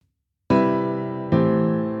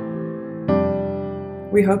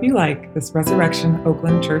We hope you like this Resurrection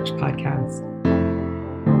Oakland Church podcast.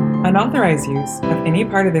 Unauthorized use of any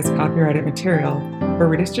part of this copyrighted material for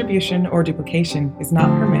redistribution or duplication is not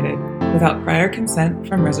permitted without prior consent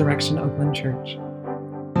from Resurrection Oakland Church.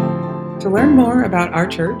 To learn more about our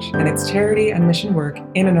church and its charity and mission work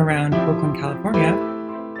in and around Oakland,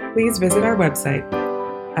 California, please visit our website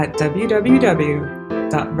at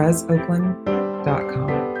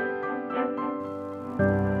www.resoakland.com.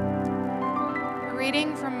 A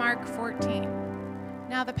reading from Mark 14.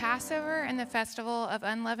 Now the Passover and the festival of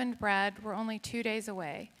unleavened bread were only 2 days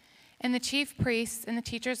away, and the chief priests and the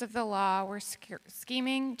teachers of the law were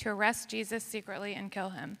scheming to arrest Jesus secretly and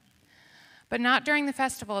kill him. But not during the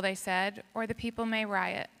festival, they said, or the people may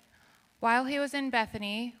riot. While he was in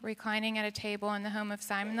Bethany, reclining at a table in the home of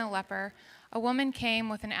Simon the leper, a woman came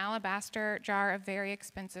with an alabaster jar of very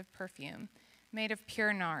expensive perfume, made of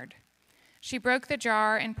pure nard. She broke the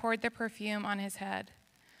jar and poured the perfume on his head.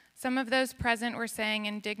 Some of those present were saying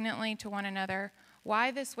indignantly to one another, "Why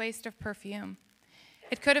this waste of perfume?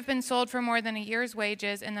 It could have been sold for more than a year's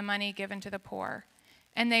wages and the money given to the poor."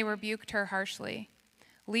 And they rebuked her harshly.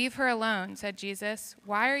 "Leave her alone," said Jesus.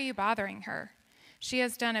 "Why are you bothering her? She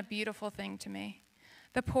has done a beautiful thing to me.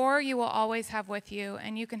 The poor you will always have with you,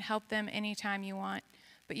 and you can help them anytime you want,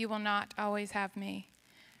 but you will not always have me.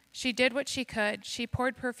 She did what she could. She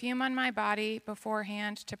poured perfume on my body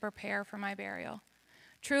beforehand to prepare for my burial.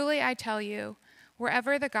 Truly, I tell you,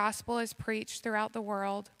 wherever the gospel is preached throughout the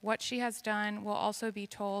world, what she has done will also be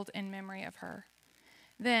told in memory of her."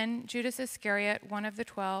 Then Judas Iscariot, one of the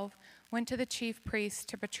 12, went to the chief priests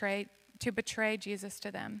to betray Jesus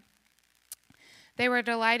to them. They were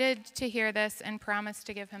delighted to hear this and promised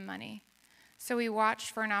to give him money. So he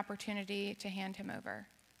watched for an opportunity to hand him over.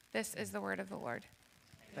 This is the word of the Lord.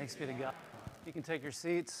 Thanks be to God. You can take your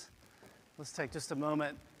seats. Let's take just a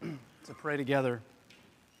moment to pray together.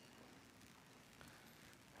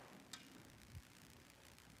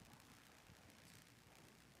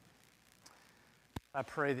 I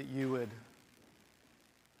pray that you would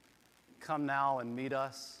come now and meet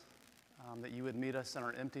us, that you would meet us in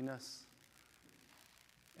our emptiness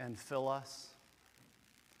and fill us,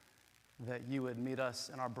 that you would meet us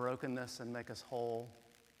in our brokenness and make us whole,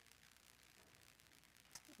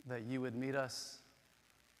 that you would meet us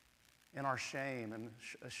in our shame and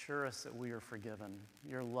assure us that we are forgiven,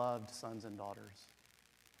 your loved sons and daughters.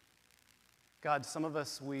 God, some of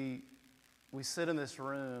us, we sit in this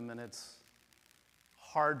room and it's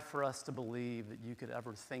hard for us to believe that you could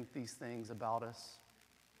ever think these things about us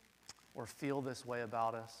or feel this way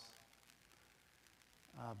about us.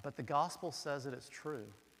 But the gospel says that it's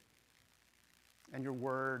true. And your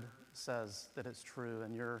word says that it's true.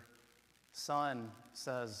 And your Son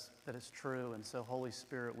says that it's true. And so, Holy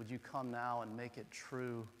Spirit, would you come now and make it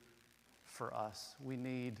true for us? We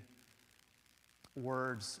need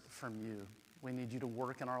words from you. We need you to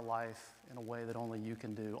work in our life in a way that only you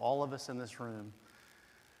can do. All of us in this room,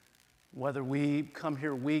 whether we come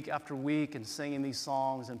here week after week and singing these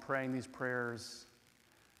songs and praying these prayers,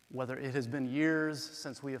 whether it has been years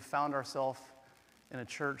since we have found ourselves in a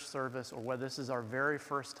church service, or whether this is our very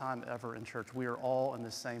first time ever in church, we are all in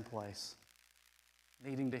the same place,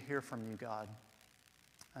 needing to hear from you, God.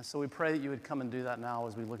 And so we pray that you would come and do that now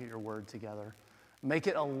as we look at your word together. Make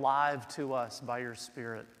it alive to us by your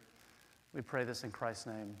Spirit. We pray this in Christ's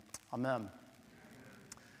name. Amen.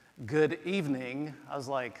 Good evening. I was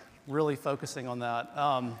really focusing on that.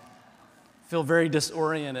 Feel very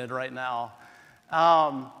disoriented right now.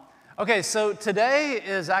 Okay, so today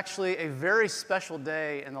is actually a very special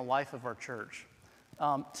day in the life of our church.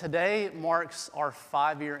 Today marks our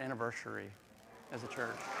 5-year anniversary as a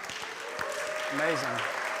church. Amazing.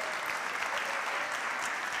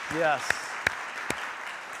 Yes.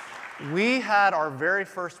 We had our very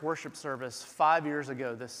first worship service 5 years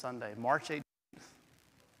ago this Sunday, March 18th.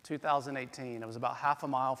 2018. It was about half a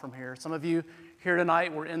mile from here. Some of you here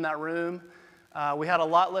tonight were in that room. We had a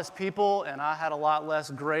lot less people, and I had a lot less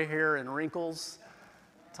gray hair and wrinkles.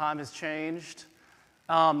 Time has changed.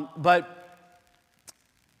 But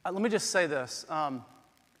let me just say this.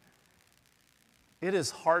 It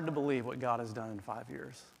is hard to believe what God has done in 5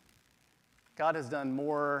 years. God has done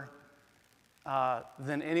more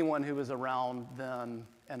than anyone who was around then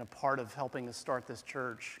and a part of helping us start this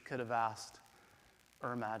church could have asked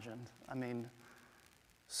or imagined. I mean,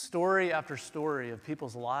 story after story of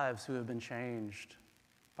people's lives who have been changed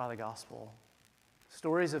by the gospel.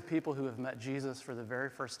 Stories of people who have met Jesus for the very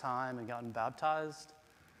first time and gotten baptized.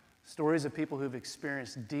 Stories of people who have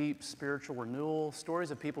experienced deep spiritual renewal. Stories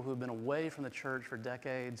of people who have been away from the church for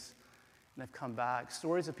decades and have come back.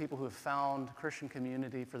 Stories of people who have found Christian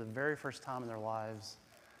community for the very first time in their lives.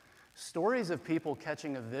 Stories of people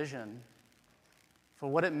catching a vision for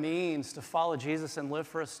what it means to follow Jesus and live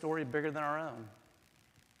for a story bigger than our own.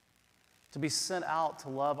 To be sent out to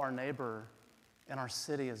love our neighbor and our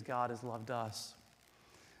city as God has loved us.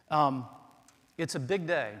 It's a big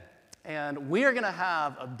day, and we are going to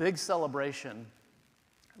have a big celebration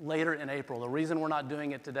later in April. The reason we're not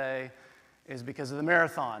doing it today is because of the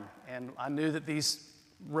marathon, and I knew that these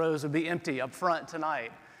rows would be empty up front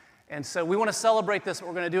tonight. And so we want to celebrate this.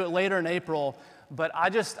 We're going to do it later in April, but I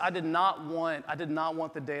did not want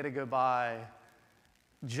the day to go by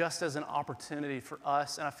just as an opportunity for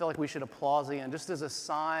us, and I feel like we should applaud Ian just as a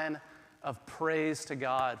sign of praise to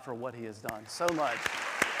God for what he has done so much.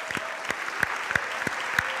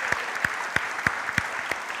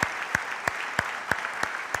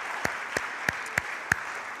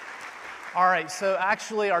 All right, so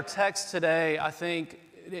actually our text today, I think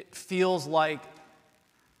it feels like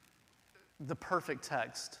the perfect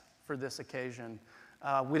text for this occasion.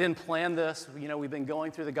 We didn't plan this. We've been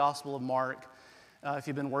going through the Gospel of Mark, if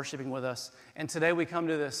you've been worshiping with us. And today we come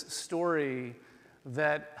to this story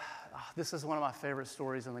that, this is one of my favorite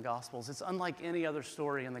stories in the Gospels. It's unlike any other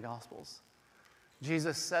story in the Gospels.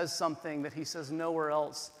 Jesus says something that he says nowhere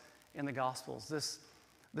else in the Gospels.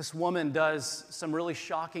 This woman does some really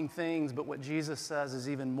shocking things, but what Jesus says is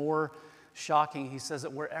even more shocking. He says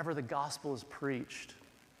that wherever the gospel is preached,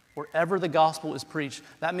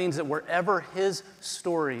 that means that wherever his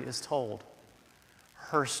story is told,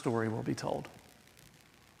 her story will be told.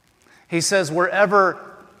 He says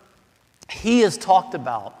wherever he is talked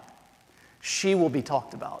about, she will be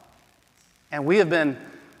talked about. And we have been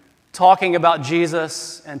talking about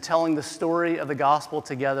Jesus and telling the story of the gospel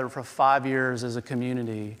together for 5 years as a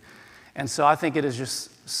community. And so I think it is just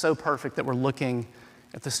so perfect that we're looking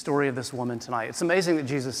at the story of this woman tonight. It's amazing that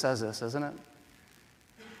Jesus says this, isn't it?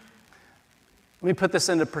 Let me put this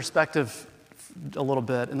into perspective a little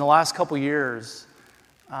bit. In the last couple years,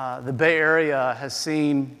 the Bay Area has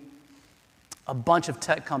seen a bunch of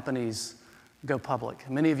tech companies go public.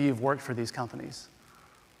 Many of you have worked for these companies.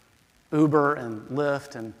 Uber and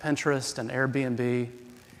Lyft and Pinterest and Airbnb.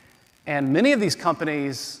 And many of these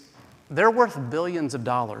companies, they're worth billions of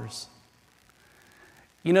dollars.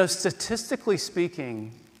 Statistically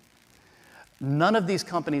speaking, none of these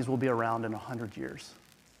companies will be around in 100 years.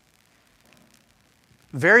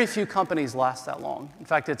 Very few companies last that long. In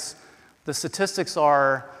fact, the statistics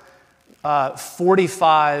are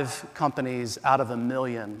 45 companies out of 1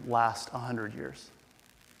 million last 100 years.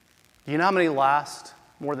 Do you know how many last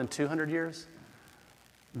more than 200 years?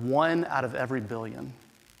 1 out of every billion.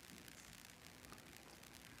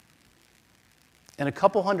 In a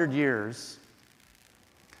couple hundred years,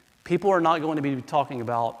 people are not going to be talking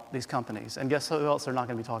about these companies. And guess who else they're not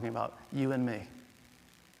going to be talking about? You and me.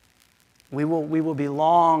 We will be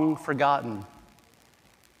long forgotten.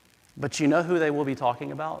 But you know who they will be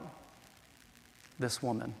talking about? This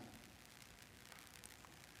woman.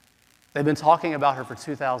 They've been talking about her for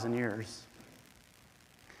 2,000 years.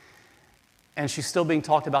 And she's still being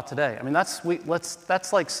talked about today. I mean, that's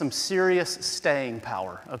like some serious staying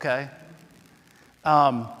power, okay?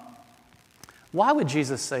 Why would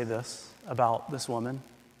Jesus say this about this woman?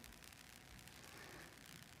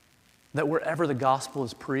 That wherever the gospel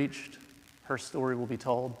is preached, her story will be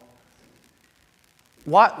told.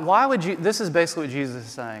 Why would you? This is basically what Jesus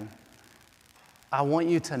is saying. I want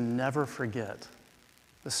you to never forget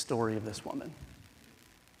the story of this woman.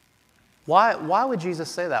 Why would Jesus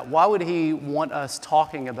say that? Why would he want us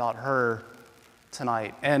talking about her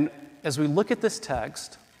tonight? And as we look at this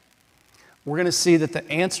text, we're going to see that the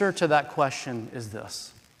answer to that question is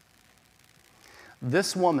this.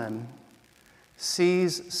 This woman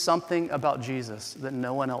sees something about Jesus that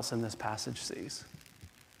no one else in this passage sees.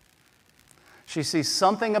 She sees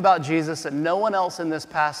something about Jesus that no one else in this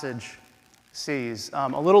passage sees. A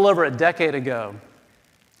little over a decade ago,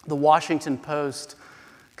 the Washington Post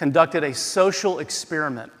conducted a social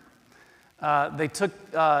experiment. They took,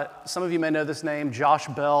 some of you may know this name, Josh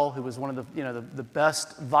Bell, who was one of the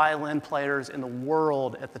best violin players in the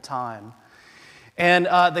world at the time. And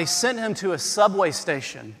they sent him to a subway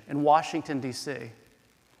station in Washington, D.C.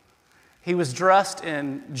 He was dressed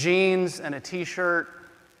in jeans and a t-shirt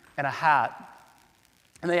and a hat.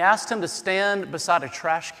 And they asked him to stand beside a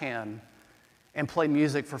trash can and play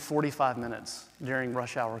music for 45 minutes during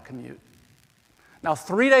rush hour commute. Now,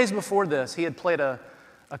 3 days before this, he had played a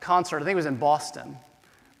concert, I think it was in Boston,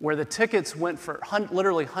 where the tickets went for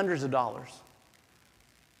literally hundreds of dollars.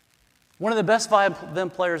 One of the best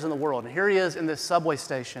violin players in the world. And here he is in this subway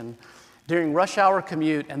station, During rush hour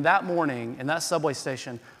commute and that morning in that subway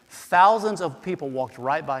station, thousands of people walked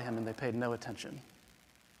right by him and they paid no attention.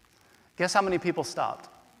 Guess how many people stopped?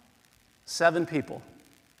 7 people.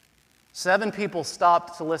 7 people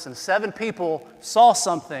stopped to listen. 7 people saw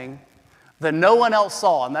something that no one else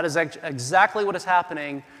saw, and that is exactly what is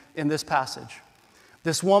happening in this passage.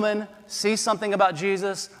 This woman sees something about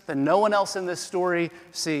Jesus that no one else in this story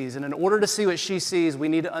sees, and in order to see what she sees, we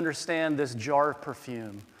need to understand this jar of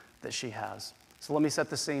perfume that she has. So let me set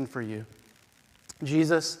the scene for you.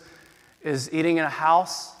 Jesus is eating in a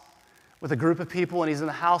house with a group of people, and he's in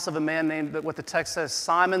the house of a man named, what the text says,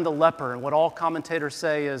 Simon the leper. And what all commentators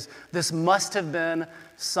say is this must have been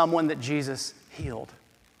someone that Jesus healed,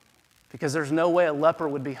 because there's no way a leper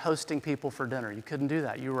would be hosting people for dinner. You couldn't do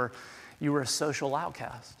that. You were a social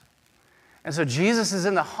outcast. And so Jesus is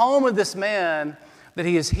in the home of this man that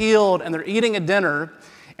he has healed, and they're eating a dinner,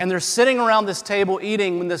 and they're sitting around this table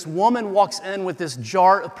eating when this woman walks in with this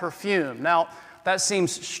jar of perfume. Now, that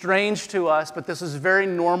seems strange to us, but this is very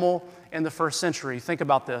normal in the first century. Think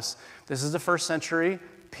about this. This is the first century.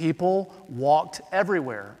 People walked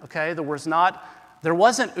everywhere, okay? There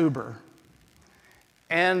wasn't Uber,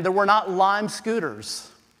 and there were not Lime scooters.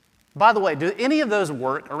 By the way, do any of those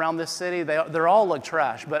work around this city? They all look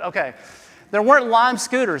trash, but okay. There weren't Lime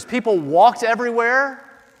scooters. People walked everywhere,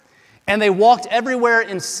 and they walked everywhere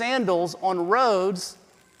in sandals on roads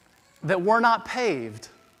that were not paved.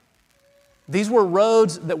 These were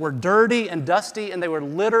roads that were dirty and dusty, and they were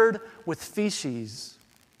littered with feces.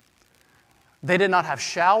 They did not have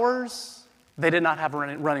showers. They did not have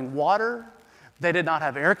running water. They did not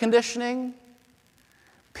have air conditioning.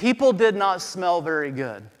 People did not smell very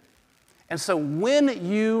good. And so when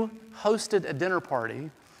you hosted a dinner party,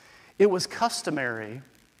 it was customary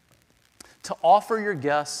to offer your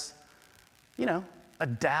guests, a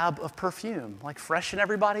dab of perfume, like freshen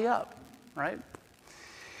everybody up, right?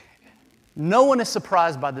 No one is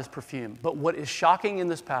surprised by this perfume, but what is shocking in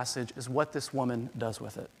this passage is what this woman does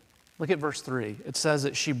with it. Look at verse 3. It says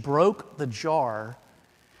that she broke the jar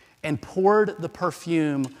and poured the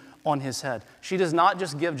perfume on his head. She does not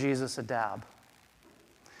just give Jesus a dab.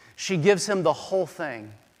 She gives him the whole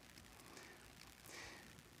thing.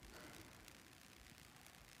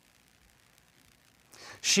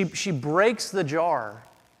 She breaks the jar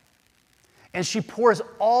and she pours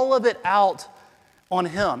all of it out on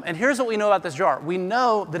him. And here's what we know about this jar. We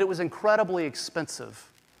know that it was incredibly expensive.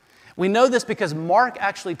 We know this because Mark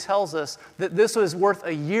actually tells us that this was worth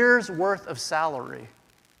a year's worth of salary,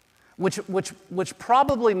 which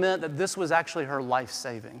probably meant that this was actually her life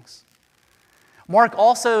savings. Mark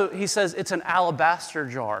also, he says it's an alabaster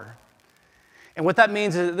jar. And what that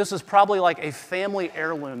means is that this was probably like a family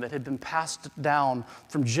heirloom that had been passed down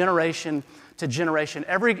from generation to generation.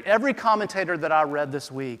 Every commentator that I read this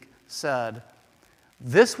week said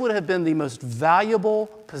this would have been the most valuable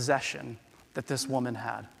possession that this woman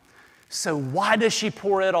had. So why does she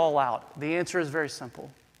pour it all out? The answer is very simple.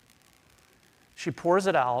 She pours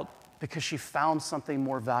it out because she found something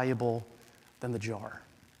more valuable than the jar.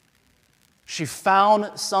 She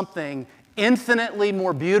found something infinitely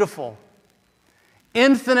more beautiful,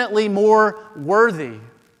 infinitely more worthy.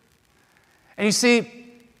 And you see,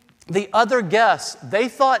 the other guests, they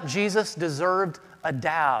thought Jesus deserved a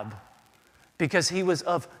dab because he was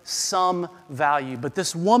of some value. But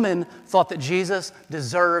this woman thought that Jesus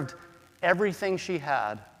deserved everything she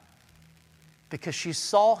had because she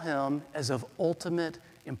saw him as of ultimate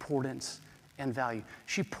importance and value.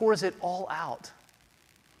 She pours it all out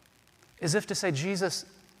as if to say, Jesus,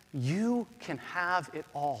 you can have it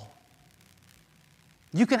all.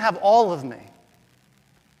 You can have all of me.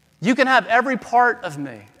 You can have every part of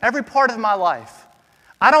me, every part of my life.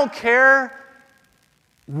 I don't care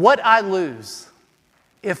what I lose.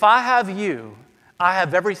 If I have you, I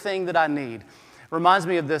have everything that I need. Reminds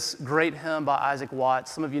me of this great hymn by Isaac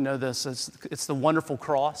Watts. Some of you know this. It's The Wonderful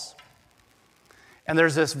Cross. And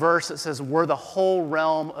there's this verse that says, were the whole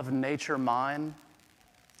realm of nature mine,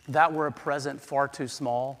 that were a present far too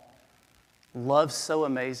small. Love so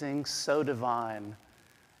amazing, so divine,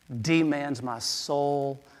 demands my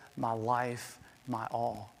soul, my life, my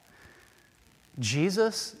all.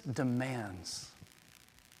 Jesus demands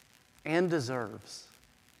and deserves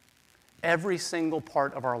every single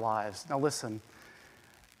part of our lives. Now listen,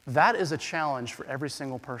 that is a challenge for every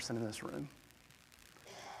single person in this room.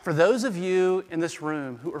 For those of you in this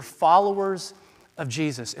room who are followers of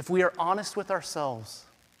Jesus, if we are honest with ourselves,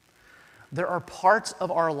 there are parts of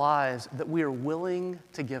our lives that we are willing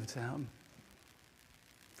to give to him.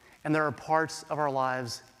 And there are parts of our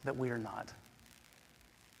lives that we are not.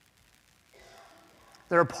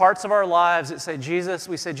 There are parts of our lives that say, Jesus,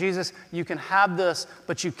 we say, Jesus, you can have this,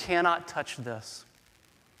 but you cannot touch this.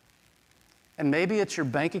 And maybe it's your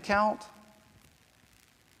bank account.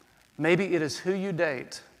 Maybe it is who you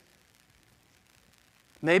date.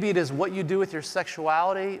 Maybe it is what you do with your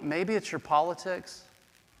sexuality. Maybe it's your politics.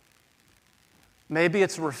 Maybe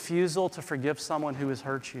it's a refusal to forgive someone who has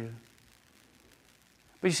hurt you.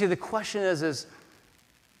 But you see, the question is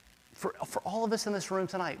for all of us in this room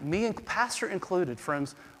tonight, me and Pastor included,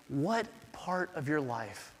 friends, what part of your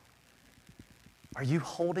life are you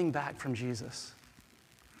holding back from Jesus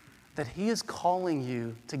that He is calling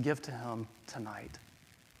you to give to Him tonight?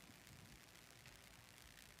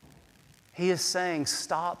 He is saying,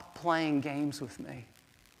 stop playing games with me.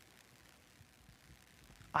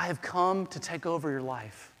 I have come to take over your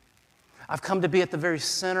life. I've come to be at the very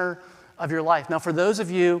center of your life. Now, for those of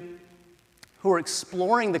you who are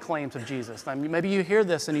exploring the claims of Jesus, maybe you hear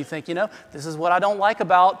this and you think, this is what I don't like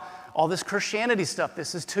about all this Christianity stuff.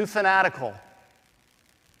 This is too fanatical,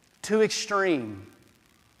 too extreme.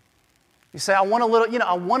 You say, I want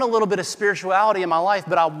a little bit of spirituality in my life,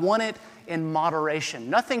 but I want it in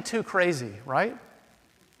moderation. Nothing too crazy, right?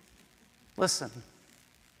 Listen,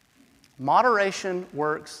 moderation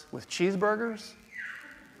works with cheeseburgers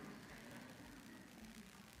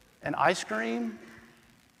and ice cream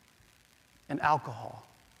and alcohol.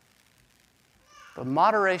 But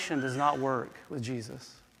moderation does not work with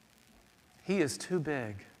Jesus. He is too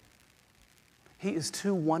big. He is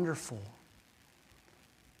too wonderful.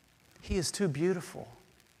 He is too beautiful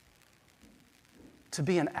to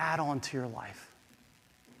be an add-on to your life.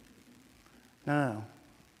 No.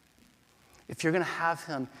 If you're going to have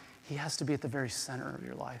Him, He has to be at the very center of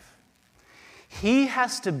your life. He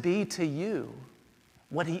has to be to you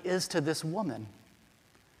what He is to this woman.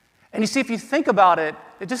 And you see, if you think about it,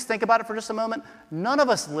 just think about it for just a moment, none of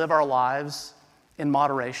us live our lives in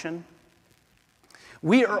moderation.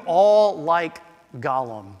 We are all like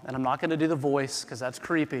Gollum, and I'm not going to do the voice because that's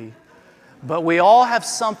creepy, but we all have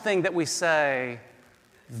something that we say,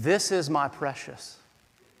 this is my precious.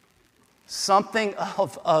 Something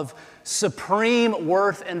of supreme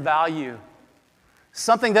worth and value.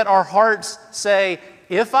 Something that our hearts say,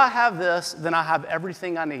 if I have this, then I have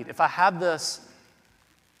everything I need. If I have this,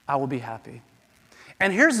 I will be happy.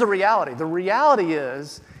 And here's the reality. The reality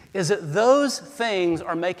is that those things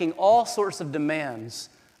are making all sorts of demands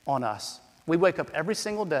on us. We wake up every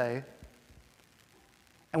single day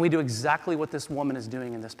and we do exactly what this woman is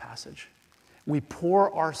doing in this passage. We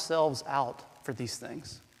pour ourselves out for these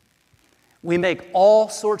things. We make all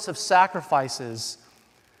sorts of sacrifices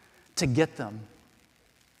to get them.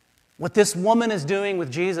 What this woman is doing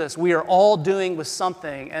with Jesus, we are all doing with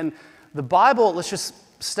something. And the Bible, let's just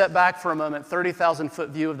step back for a moment, 30,000-foot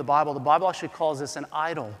view of the Bible. The Bible actually calls this an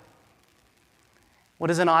idol.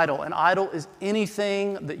 What is an idol? An idol is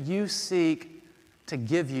anything that you seek to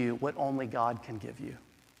give you what only God can give you.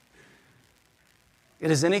 It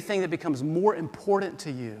is anything that becomes more important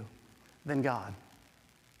to you than God.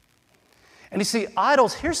 And you see,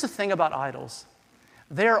 idols, here's the thing about idols.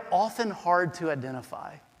 They're often hard to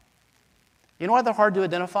identify. You know why they're hard to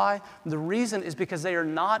identify? The reason is because they are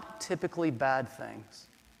not typically bad things.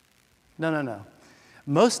 No.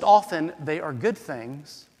 Most often, they are good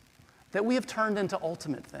things that we have turned into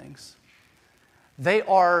ultimate things. They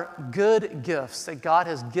are good gifts that God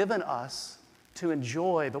has given us to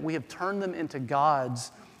enjoy, but we have turned them into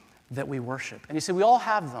gods that we worship. And you see, we all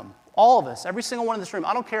have them. All of us, every single one in this room.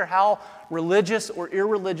 I don't care how religious or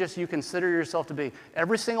irreligious you consider yourself to be.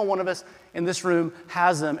 Every single one of us in this room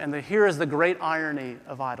has them. And here is the great irony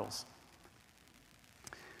of idols.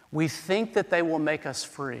 We think that they will make us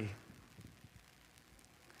free.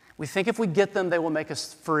 We think if we get them, they will make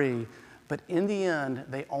us free. But in the end,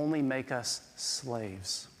 they only make us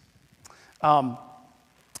slaves. I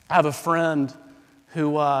have a friend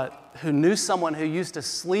who knew someone who used to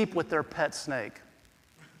sleep with their pet snake.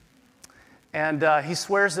 And he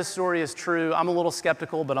swears this story is true. I'm a little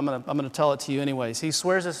skeptical, but I'm gonna tell it to you anyways. He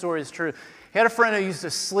swears this story is true. He had a friend who used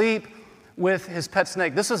to sleep with his pet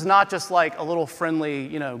snake. This was not just like a little friendly,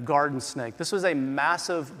 garden snake. This was a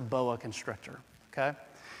massive boa constrictor, okay?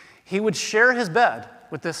 He would share his bed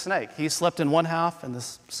with this snake. He slept in one half, and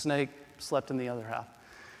this snake slept in the other half.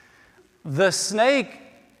 The snake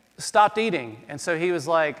stopped eating, and so he was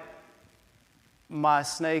like, my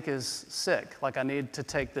snake is sick. Like, I need to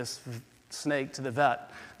take this snake to the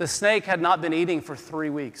vet. The snake had not been eating for 3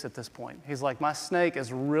 weeks at this point. He's like, my snake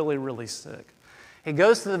is really, really sick. He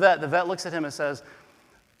goes to the vet. The vet looks at him and says,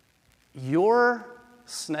 your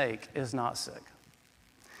snake is not sick.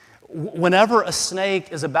 Whenever a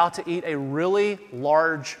snake is about to eat a really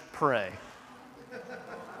large prey,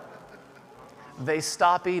 they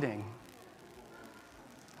stop eating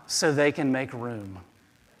so they can make room.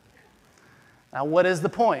 Now, what is the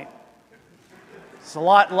point? It's a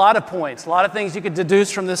lot of points, a lot of things you could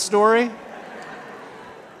deduce from this story.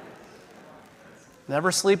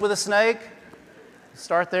 Never sleep with a snake.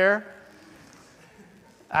 Start there.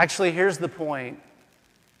 Actually, here's the point.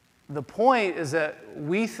 The point is that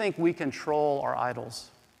we think we control our idols,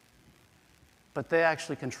 but they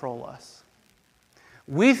actually control us.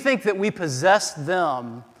 We think that we possess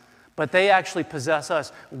them, but they actually possess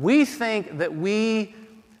us. We think that we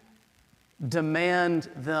demand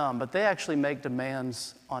them, but they actually make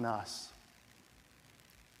demands on us.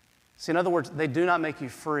 See, in other words, they do not make you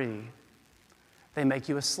free. They make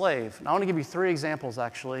you a slave. And I want to give you 3 examples,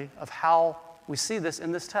 actually, of how we see this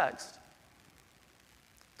in this text.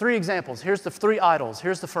 3 examples. Here's the 3 idols.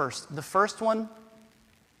 Here's the first. The first one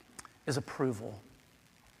is approval.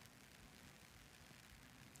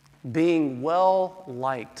 Being well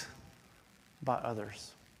liked by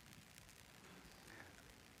others.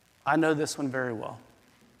 I know this one very well.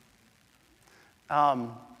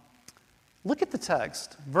 Look at the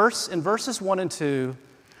text. In verses 1 and 2,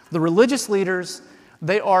 the religious leaders,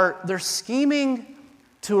 they're scheming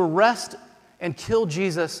to arrest and kill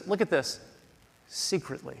Jesus. Look at this.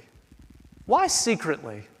 Secretly. Why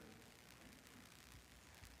secretly?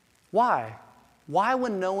 Why? Why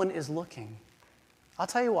when no one is looking? I'll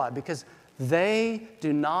tell you why. Because they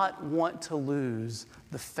do not want to lose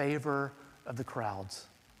the favor of the crowds.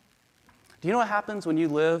 Do you know what happens when you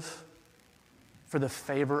live for the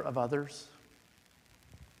favor of others?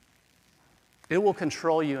 It will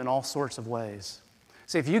control you in all sorts of ways.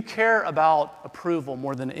 See, if you care about approval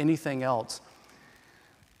more than anything else,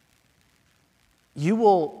 you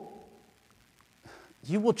will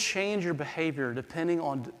change your behavior depending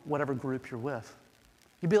on whatever group you're with.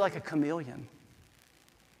 You'd be like a chameleon.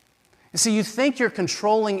 You see, you think you're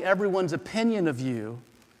controlling everyone's opinion of you,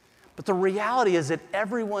 but the reality is that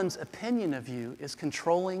everyone's opinion of you is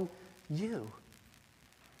controlling you.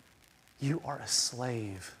 You are a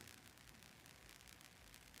slave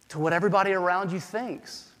to what everybody around you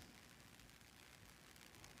thinks.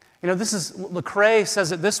 You know, Lecrae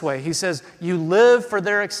says it this way. He says, you live for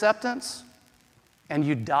their acceptance and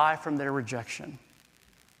you die from their rejection.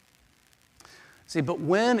 See, but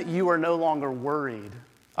when you are no longer worried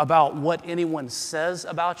about what anyone says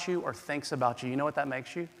about you or thinks about you, you know what that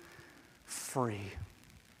makes you? Free.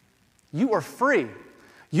 You are free.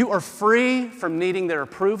 You are free from needing their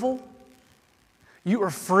approval. You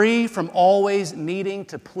are free from always needing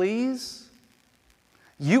to please.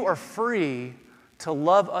 You are free to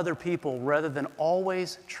love other people rather than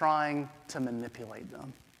always trying to manipulate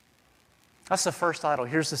them. That's the first idol.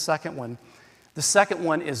 Here's the second one. The second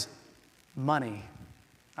one is money.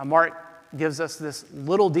 Now, Mark gives us this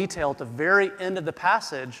little detail at the very end of the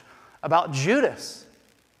passage about Judas.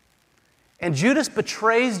 And Judas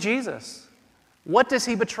betrays Jesus. What does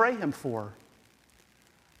he betray him for?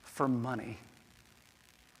 For money.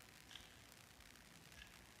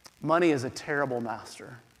 Money is a terrible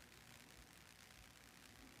master.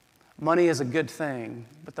 Money is a good thing,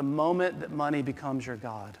 but the moment that money becomes your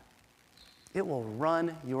God, it will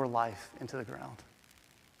run your life into the ground.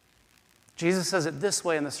 Jesus says it this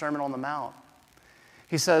way in the Sermon on the Mount.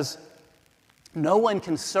 He says, no one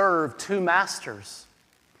can serve 2 masters.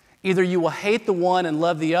 Either you will hate the one and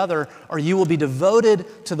love the other, or you will be devoted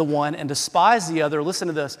to the one and despise the other. Listen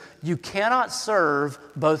to this. You cannot serve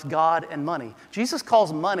both God and money. Jesus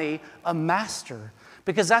calls money a master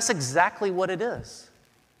because that's exactly what it is.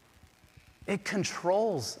 It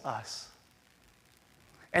controls us.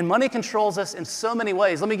 And money controls us in so many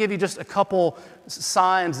ways. Let me give you just a couple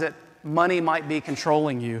signs that money might be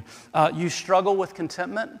controlling you. You struggle with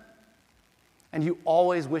contentment, and you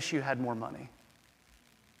always wish you had more money.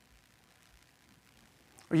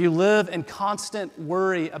 Or you live in constant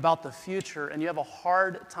worry about the future, and you have a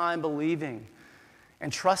hard time believing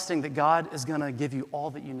and trusting that God is going to give you all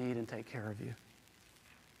that you need and take care of you.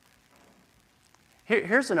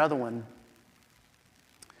 Here's another one.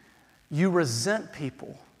 You resent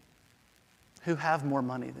people who have more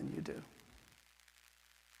money than you do.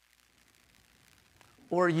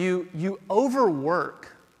 Or you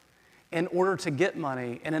overwork in order to get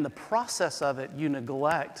money, and in the process of it, you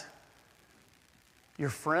neglect your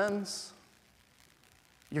friends,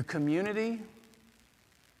 your community,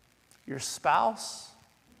 your spouse,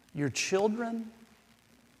 your children.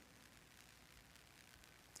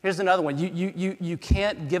 Here's another one. You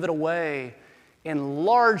can't give it away in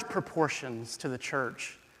large proportions to the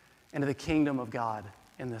church and to the kingdom of God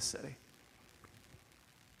in this city.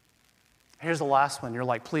 Here's the last one. You're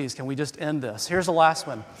like, please, can we just end this? Here's the last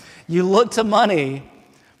one. You look to money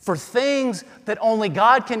for things that only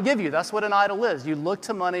God can give you. That's what an idol is. You look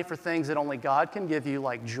to money for things that only God can give you,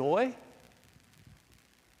 like joy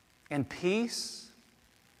and peace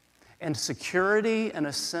and security and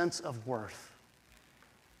a sense of worth.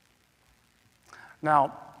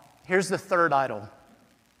 Now, here's the third idol.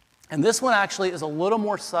 And this one actually is a little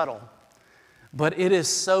more subtle, but it is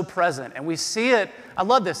so present. And we see it. I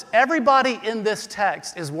love this. Everybody in this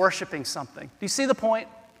text is worshiping something. Do you see the point?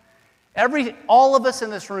 All of us in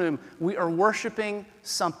this room, we are worshiping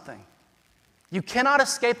something. You cannot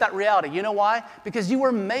escape that reality. You know why? Because you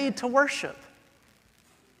were made to worship.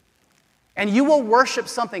 And you will worship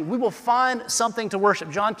something. We will find something to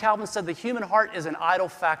worship. John Calvin said the human heart is an idol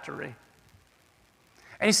factory.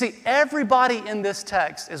 And you see, everybody in this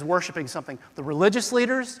text is worshiping something. The religious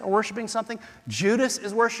leaders are worshiping something. Judas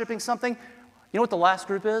is worshiping something. You know what the last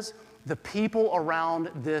group is? The people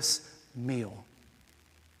around this meal.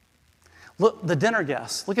 Look, the dinner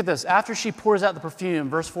guests. Look at this. After she pours out the perfume,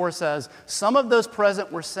 verse 4 says, some of those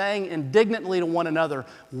present were saying indignantly to one another,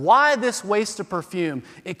 why this waste of perfume?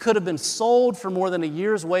 It could have been sold for more than a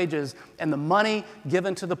year's wages and the money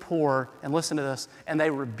given to the poor. And listen to this. And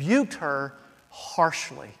they rebuked her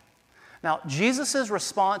harshly. Now, Jesus'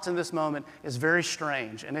 response in this moment is very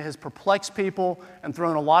strange, and it has perplexed people and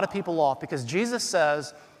thrown a lot of people off, because Jesus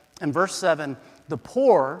says in verse 7, the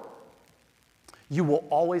poor you will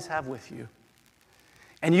always have with you,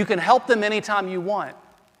 and you can help them anytime you want,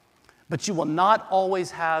 but you will not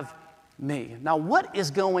always have me. Now, what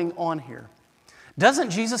is going on here? Doesn't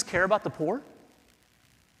Jesus care about the poor?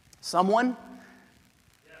 Someone?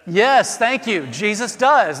 Yes, thank you. Jesus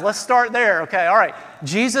does. Let's start there. Okay, all right.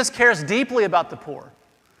 Jesus cares deeply about the poor.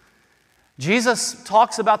 Jesus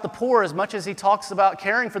talks about the poor as much as he talks about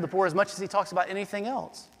caring for the poor, as much as he talks about anything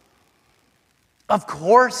else. Of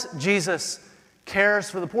course, Jesus cares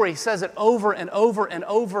for the poor. He says it over and over and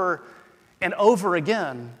over and over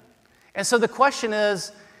again. And so the question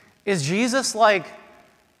is Jesus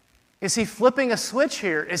is he flipping a switch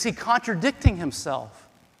here? Is he contradicting himself?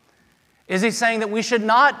 Is he saying that we should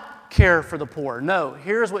not care for the poor? No,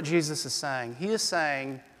 here's what Jesus is saying. He is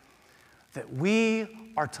saying that we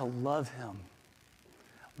are to love him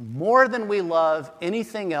more than we love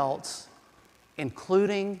anything else,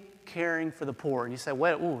 including caring for the poor. And you say,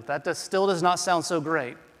 wait, that still does not sound so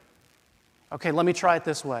great. Okay, let me try it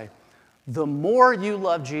this way. The more you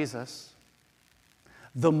love Jesus,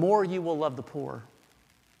 the more you will love the poor.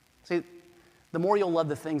 See, the more you'll love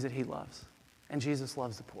the things that he loves. And Jesus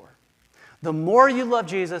loves the poor. The more you love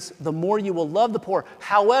Jesus, the more you will love the poor.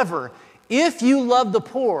 However, if you love the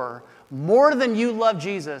poor more than you love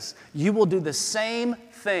Jesus, you will do the same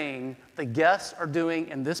thing the guests are doing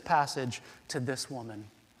in this passage to this woman.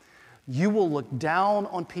 You will look down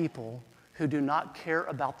on people who do not care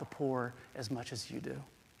about the poor as much as you do.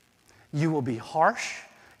 You will be harsh,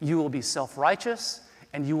 you will be self-righteous,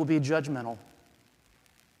 and you will be judgmental.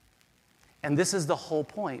 And this is the whole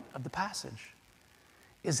point of the passage.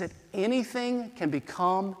 Is that anything can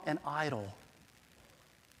become an idol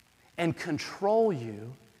and control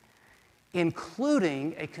you,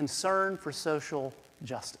 including a concern for social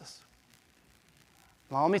justice.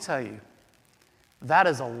 Now, let me tell you, that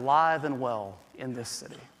is alive and well in this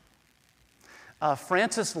city.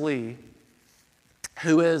 Francis Lee,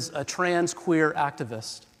 who is a trans queer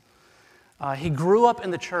activist, he grew up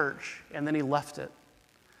in the church and then he left it.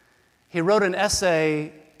 He wrote an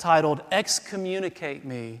essay titled "Excommunicate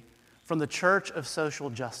Me from the Church of Social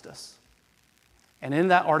Justice." And in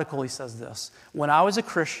that article he says this: when I was a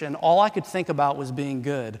Christian, all I could think about was being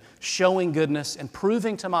good, showing goodness, and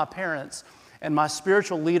proving to my parents and my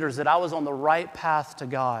spiritual leaders that I was on the right path to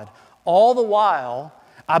God. All the while,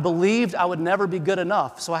 I believed I would never be good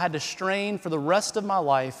enough, so I had to strain for the rest of my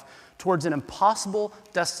life towards an impossible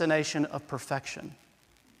destination of perfection.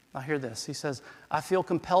 Now hear this. He says, I feel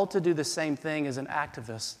compelled to do the same thing as an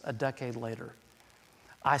activist a decade later.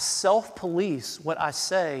 I self-police what I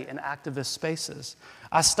say in activist spaces.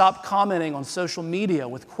 I stop commenting on social media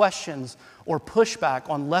with questions or pushback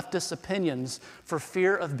on leftist opinions for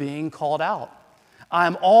fear of being called out. I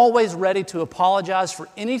am always ready to apologize for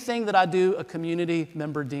anything that I do a community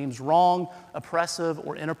member deems wrong, oppressive,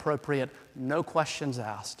 or inappropriate, no questions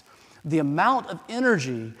asked. The amount of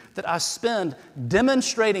energy that I spend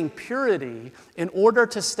demonstrating purity in order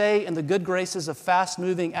to stay in the good graces of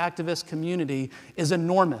fast-moving activist community is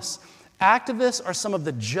enormous. Activists are some of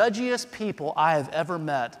the judgiest people I have ever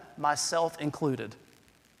met, myself included.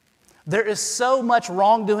 There is so much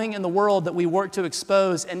wrongdoing in the world that we work to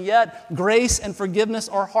expose, and yet grace and forgiveness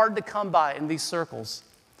are hard to come by in these circles.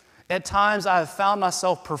 At times, I have found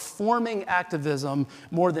myself performing activism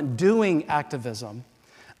more than doing activism.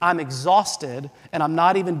 I'm exhausted, and I'm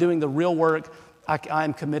not even doing the real work I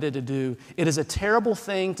am committed to do. It is a terrible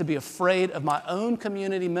thing to be afraid of my own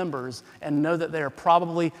community members and know that they are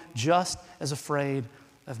probably just as afraid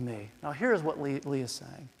of me. Now, here's what Lee is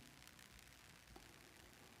saying.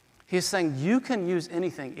 He's saying you can use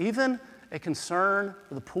anything, even a concern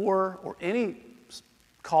for the poor or any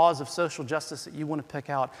cause of social justice that you want to pick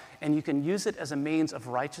out, and you can use it as a means of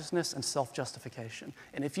righteousness and self-justification.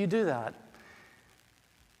 And if you do that,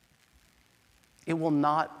 it will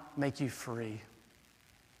not make you free.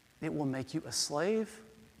 It will make you a slave,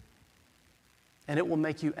 and it will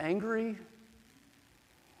make you angry,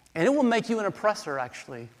 and it will make you an oppressor,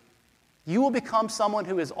 actually. You will become someone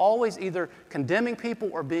who is always either condemning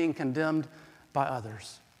people or being condemned by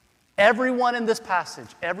others. Everyone in this passage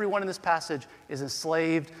is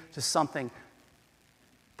enslaved to something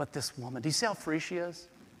but this woman. Do you see how free she is?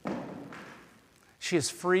 She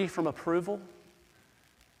is free from approval.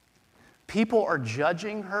 People are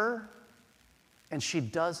judging her, and she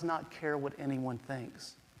does not care what anyone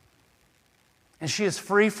thinks. And she is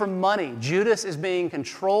free from money. Judas is being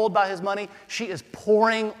controlled by his money. She is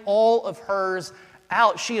pouring all of hers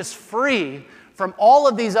out. She is free from all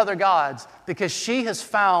of these other gods because she has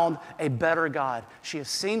found a better God. She has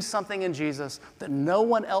seen something in Jesus that no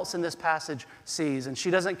one else in this passage sees. And she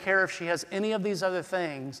doesn't care if she has any of these other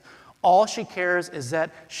things. All she cares is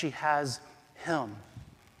that she has him.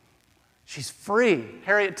 She's free.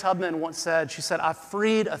 Harriet Tubman once said, she said, "I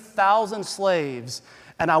freed 1,000 slaves,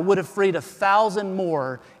 and I would have freed 1,000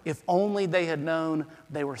 more if only they had known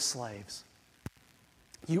they were slaves."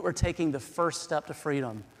 You are taking the first step to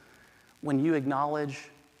freedom when you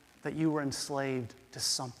acknowledge that you were enslaved to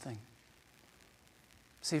something.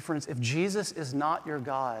 See, friends, if Jesus is not your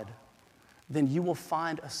God, then you will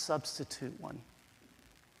find a substitute one.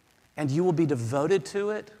 And you will be devoted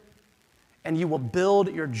to it, and you will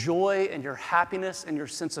build your joy and your happiness and your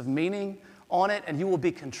sense of meaning on it, and you will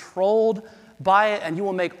be controlled by it, and you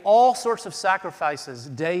will make all sorts of sacrifices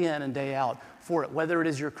day in and day out for it, whether it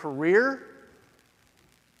is your career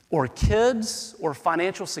or kids or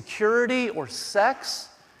financial security or sex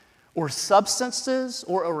or substances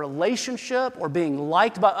or a relationship or being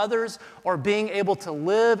liked by others or being able to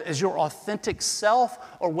live as your authentic self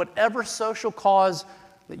or whatever social cause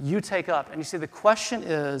that you take up. And you see, the question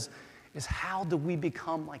is how do we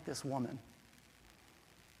become like this woman?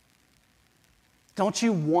 Don't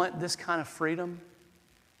you want this kind of freedom?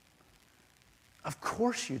 Of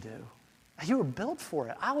course you do. You were built for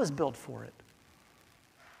it. I was built for it.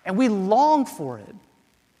 And we long for it.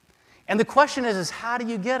 And the question is how do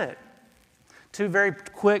you get it? Two very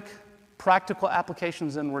quick, practical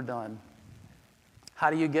applications and we're done. How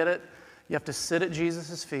do you get it? You have to sit at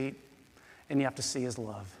Jesus' feet and you have to see his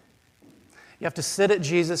love. You have to sit at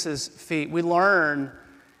Jesus' feet. We learn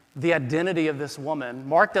the identity of this woman.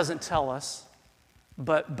 Mark doesn't tell us,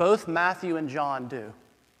 but both Matthew and John do.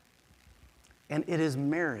 And it is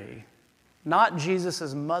Mary, not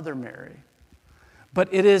Jesus' mother Mary, but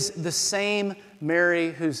it is the same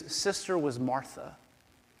Mary whose sister was Martha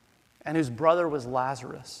and whose brother was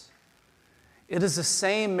Lazarus. It is the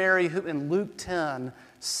same Mary who in Luke 10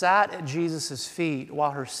 sat at Jesus' feet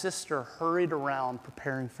while her sister hurried around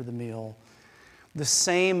preparing for the meal. The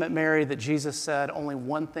same Mary that Jesus said only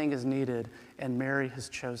one thing is needed, and Mary has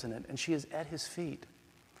chosen it, and she is at his feet.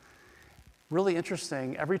 Really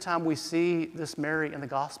interesting, every time we see this Mary in the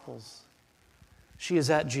Gospels, she is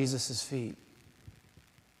at Jesus' feet,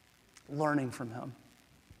 learning from him,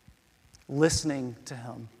 listening to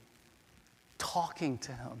him, talking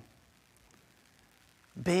to him,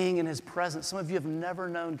 being in his presence. Some of you have never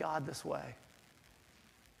known God this way.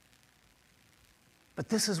 But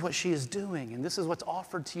this is what she is doing, and this is what's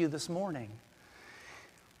offered to you this morning.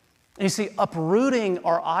 And you see, uprooting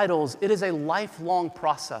our idols, it is a lifelong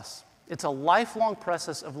process. It's a lifelong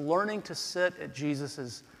process of learning to sit at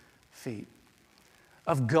Jesus' feet,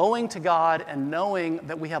 of going to God and knowing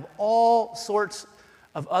that we have all sorts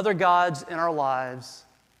of other gods in our lives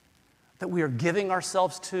that we are giving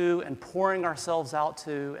ourselves to and pouring ourselves out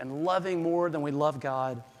to and loving more than we love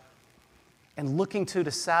God and looking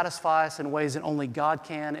to satisfy us in ways that only God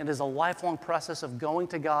can. It is a lifelong process of going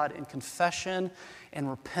to God in confession and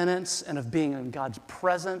repentance and of being in God's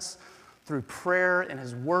presence through prayer and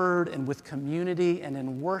his word and with community and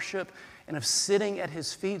in worship and of sitting at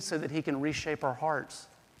his feet so that he can reshape our hearts.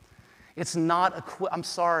 It's not a quick, I'm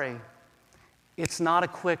sorry, it's not a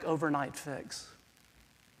quick overnight fix.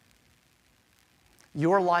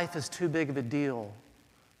 Your life is too big of a deal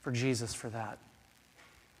for Jesus for that.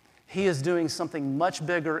 He is doing something much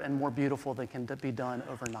bigger and more beautiful than can be done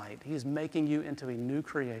overnight. He is making you into a new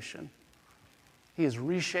creation. He is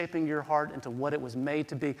reshaping your heart into what it was made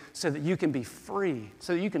to be so that you can be free,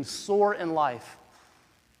 so that you can soar in life.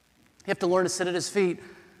 You have to learn to sit at his feet,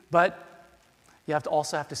 but you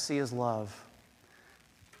also have to see his love.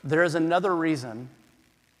 There is another reason,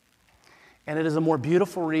 and it is a more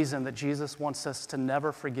beautiful reason that Jesus wants us to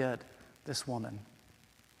never forget this woman.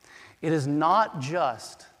 It is not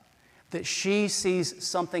just that she sees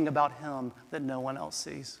something about him that no one else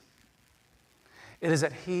sees. It is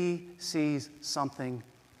that he sees something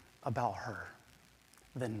about her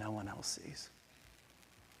that no one else sees.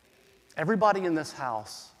 Everybody in this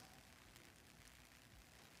house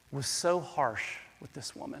was so harsh with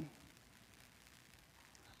this woman.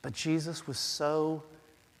 But Jesus was so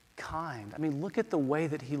kind. I mean, look at the way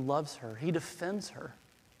that he loves her. He defends her.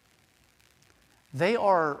 They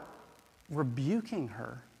are rebuking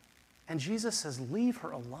her. And Jesus says, leave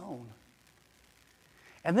her alone.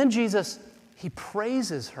 And then Jesus, he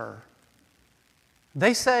praises her.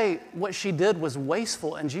 They say what she did was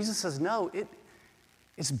wasteful. And Jesus says, no,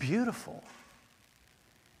 it's beautiful.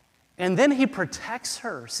 And then he protects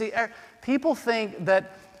her. See, people think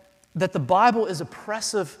that the Bible is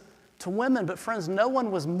oppressive to women, but friends, no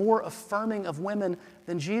one was more affirming of women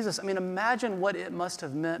than Jesus. I mean, imagine what it must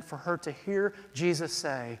have meant for her to hear Jesus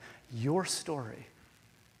say, your story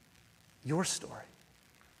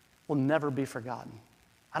will never be forgotten.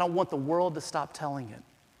 I don't want the world to stop telling it.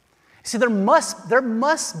 See, there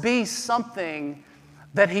must be something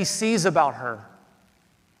that he sees about her.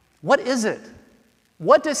 What is it?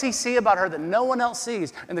 What does he see about her that no one else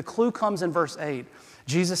sees? And the clue comes in verse 8.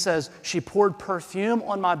 Jesus says, she poured perfume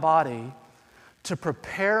on my body to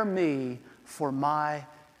prepare me for my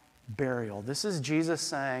burial. This is Jesus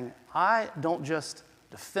saying, I don't just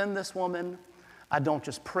defend this woman. I don't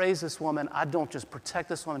just praise this woman. I don't just protect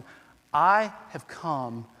this woman. I have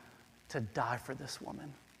come to die for this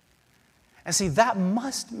woman. And see, that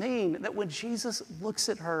must mean that when Jesus looks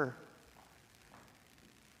at her,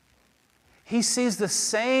 he sees the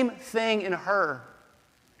same thing in her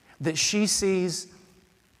that she sees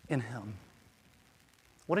in him.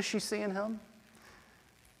 What does she see in him?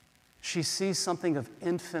 She sees something of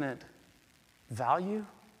infinite value,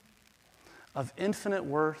 of infinite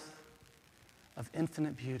worth, of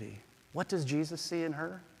infinite beauty. What does Jesus see in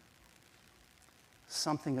her?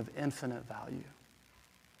 Something of infinite value,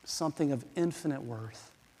 something of infinite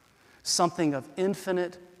worth, something of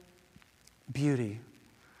infinite beauty,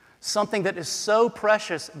 something that is so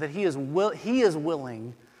precious that he is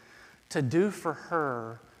willing to do for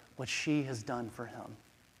her what she has done for him.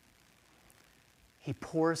 He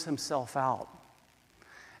pours himself out.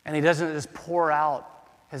 And he doesn't just pour out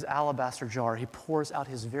his alabaster jar. He pours out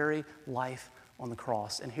his very life on the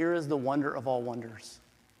cross. And here is the wonder of all wonders.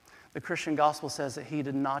 The Christian gospel says that he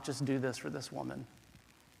did not just do this for this woman.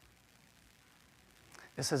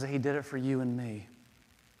 It says that he did it for you and me.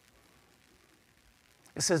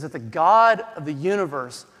 It says that the God of the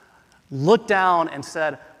universe looked down and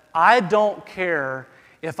said, I don't care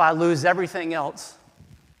if I lose everything else,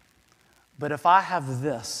 but if I have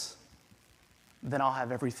this, then I'll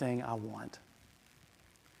have everything I want.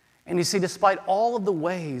 And you see, despite all of the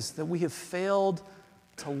ways that we have failed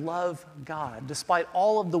to love God, despite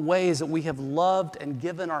all of the ways that we have loved and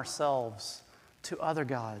given ourselves to other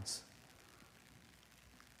gods,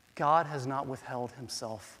 God has not withheld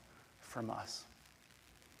himself from us.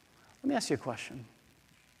 Let me ask you a question.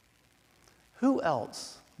 Who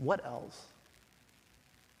else, what else,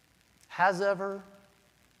 has ever,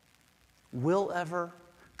 will ever,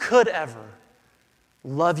 could ever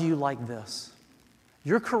love you like this?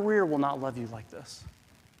 Your career will not love you like this.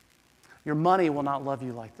 Your money will not love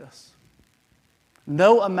you like this.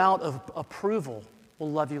 No amount of approval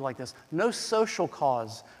will love you like this. No social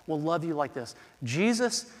cause will love you like this.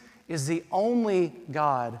 Jesus is the only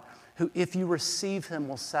God who, if you receive him,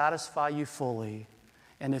 will satisfy you fully,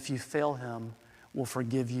 and if you fail him, will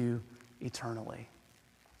forgive you eternally.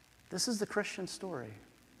 This is the Christian story.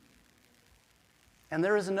 And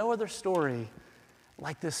there is no other story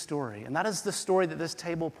like this story. And that is the story that this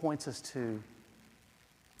table points us to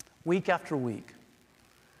week after week.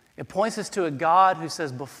 It points us to a God who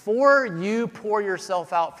says, before you pour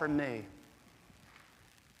yourself out for me,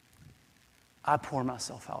 I pour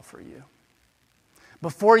myself out for you.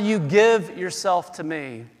 Before you give yourself to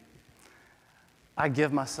me, I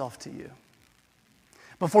give myself to you.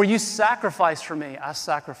 Before you sacrifice for me, I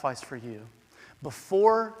sacrifice for you.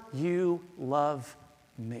 Before you love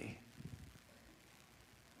me,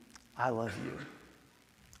 I love you.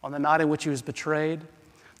 On the night in which he was betrayed,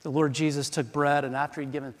 The Lord Jesus took bread, and after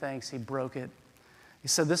he'd given thanks, he broke it. He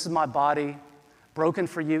said, "This is my body, broken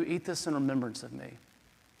for you. Eat this in remembrance of me."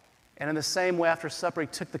 And in the same way, after supper, he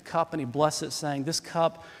took the cup and he blessed it, saying, "This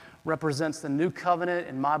cup represents the new covenant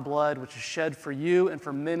in my blood, which is shed for you and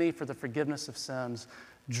for many for the forgiveness of sins.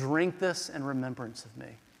 Drink this in remembrance of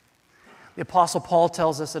me." The Apostle Paul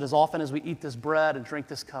tells us that as often as we eat this bread and drink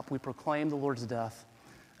this cup, we proclaim the Lord's death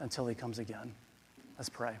until he comes again. Let's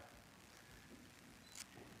pray.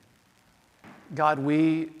 God,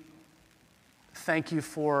 we thank you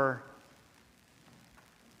for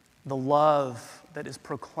the love that is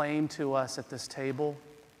proclaimed to us at this table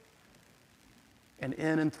and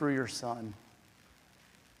in and through your Son.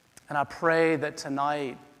 And I pray that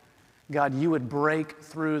tonight, God, you would break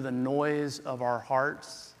through the noise of our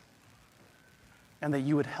hearts and that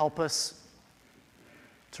you would help us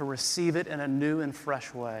to receive it in a new and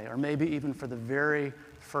fresh way, or maybe even for the very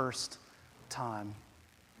first time.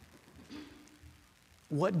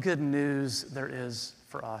 What good news there is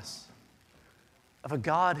for us of a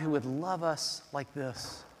God who would love us like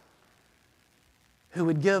this, who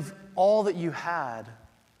would give all that you had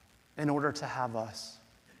in order to have us.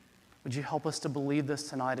 Would you help us to believe this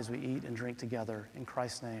tonight as we eat and drink together? In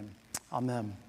Christ's name, amen.